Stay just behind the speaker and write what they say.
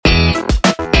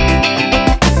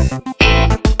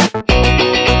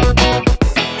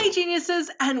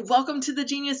and welcome to the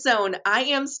Genius Zone. I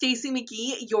am Stacey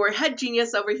McGee, your head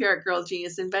genius over here at Girl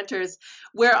Genius Inventors,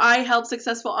 where I help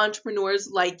successful entrepreneurs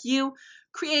like you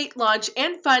create, launch,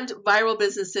 and fund viral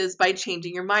businesses by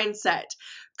changing your mindset.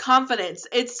 Confidence,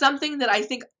 it's something that I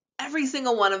think every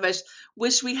single one of us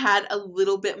wish we had a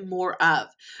little bit more of.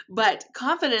 But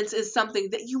confidence is something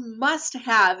that you must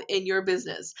have in your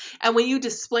business. And when you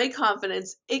display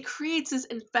confidence, it creates this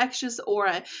infectious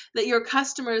aura that your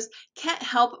customers can't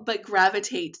help but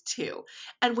gravitate to.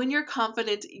 And when you're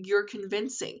confident, you're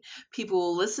convincing. People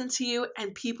will listen to you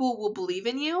and people will believe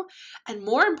in you. And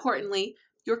more importantly,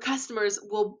 your customers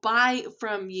will buy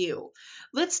from you.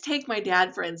 Let's take my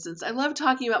dad, for instance. I love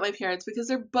talking about my parents because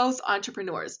they're both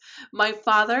entrepreneurs. My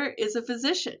father is a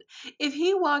physician. If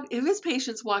his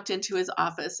patients walked into his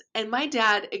office and my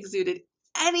dad exuded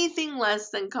anything less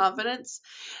than confidence,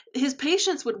 his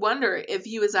patients would wonder if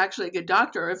he was actually a good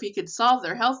doctor or if he could solve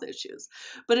their health issues.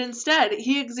 But instead,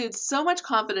 he exudes so much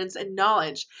confidence and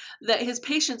knowledge that his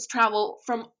patients travel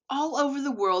from all over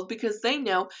the world because they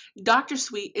know Dr.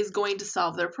 Sweet is going to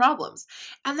solve their problems.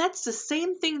 And that's the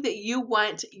same thing that you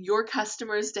want your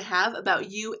customers to have about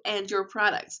you and your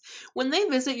products. When they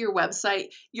visit your website,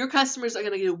 your customers are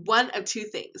going to do one of two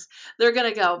things. They're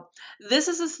going to go, this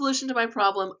is a solution to my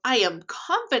problem. I am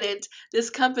confident this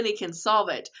company can solve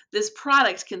it. This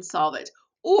product can solve it.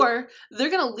 Or they're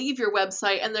going to leave your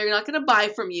website and they're not going to buy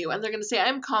from you. And they're going to say,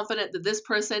 I'm confident that this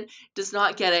person does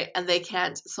not get it and they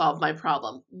can't solve my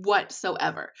problem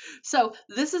whatsoever. So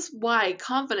this is why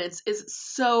confidence is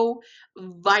so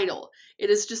vital.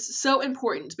 It is just so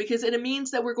important because it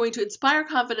means that we're going to inspire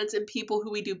confidence in people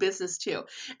who we do business to.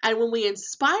 And when we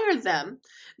inspire them,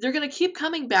 they're going to keep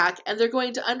coming back and they're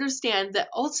going to understand that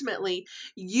ultimately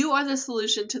you are the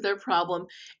solution to their problem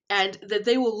and that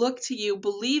they will look to you,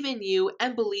 believe in you,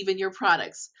 and believe in your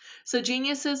products. So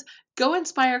geniuses, go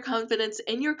inspire confidence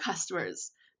in your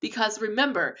customers. Because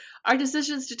remember, our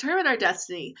decisions determine our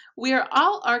destiny. We are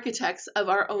all architects of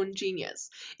our own genius.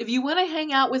 If you want to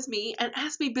hang out with me and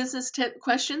ask me business tip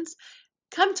questions,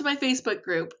 come to my Facebook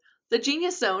group, The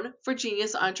Genius Zone for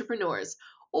Genius Entrepreneurs.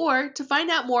 Or to find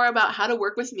out more about how to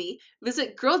work with me,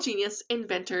 visit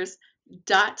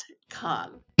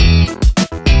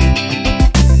girlgeniusinventors.com.